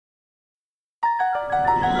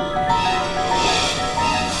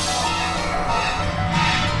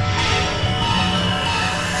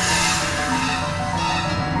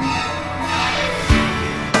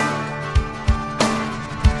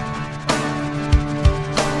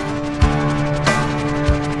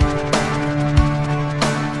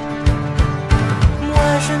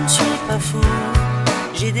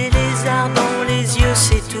J'ai des lézards dans les yeux,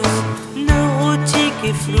 c'est tout. Neurotique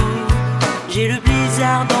et flou. J'ai le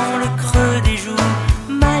blizzard dans le creux des joues.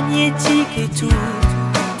 Magnétique et tout.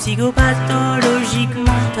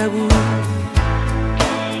 Psychopathologiquement tabou.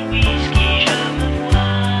 Whisky, je me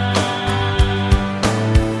vois.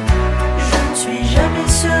 Je ne suis jamais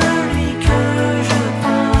celui que je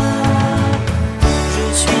crois. Je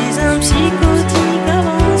suis un psychotique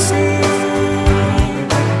avancé.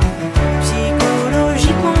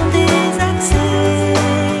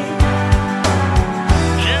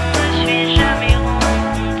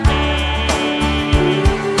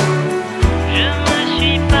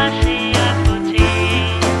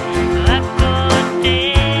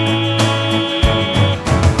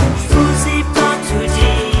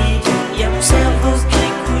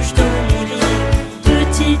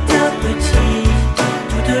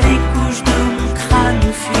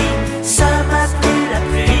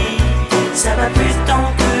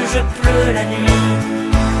 La nuit,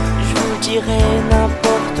 je vous dirai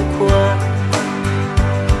n'importe quoi.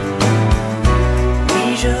 Oui,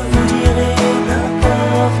 je vous dirai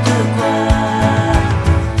n'importe quoi.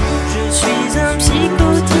 Je suis un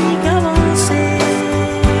psychotique avancé,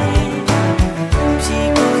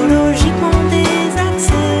 psychologiquement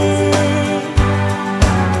désaxé.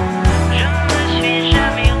 Je ne me suis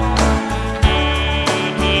jamais rencontré.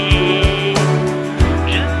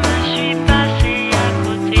 Je me suis passé à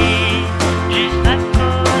côté.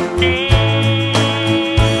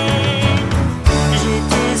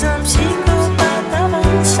 J'étais un psychopathe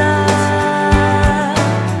avant ça,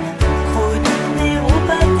 chronique,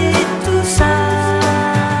 neuropathe et tout ça.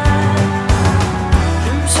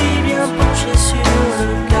 Je me suis bien penché sur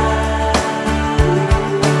le cas,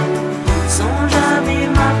 sans jamais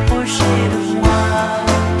m'approcher de moi,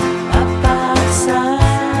 à part ça.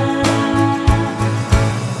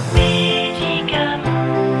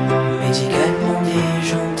 Médicalement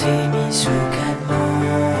déjanté, mis sous calmant.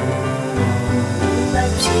 Ma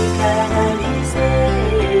psychanalysée.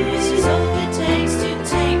 This is all it takes to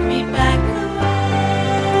take me back away.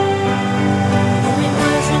 Non mais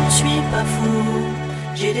moi je ne suis pas fou.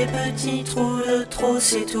 J'ai des petits trous de trop,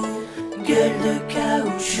 c'est tout. Gueule de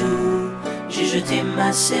caoutchouc. J'ai jeté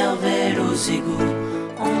ma cervelle aux égouts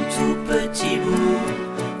en tout petits bouts.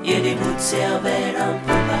 Y a des bouts de cervelle un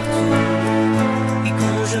peu partout. Et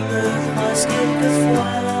quand je me froisse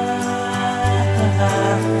quelquefois,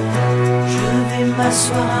 je vais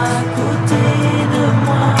m'asseoir à côté de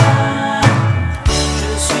moi.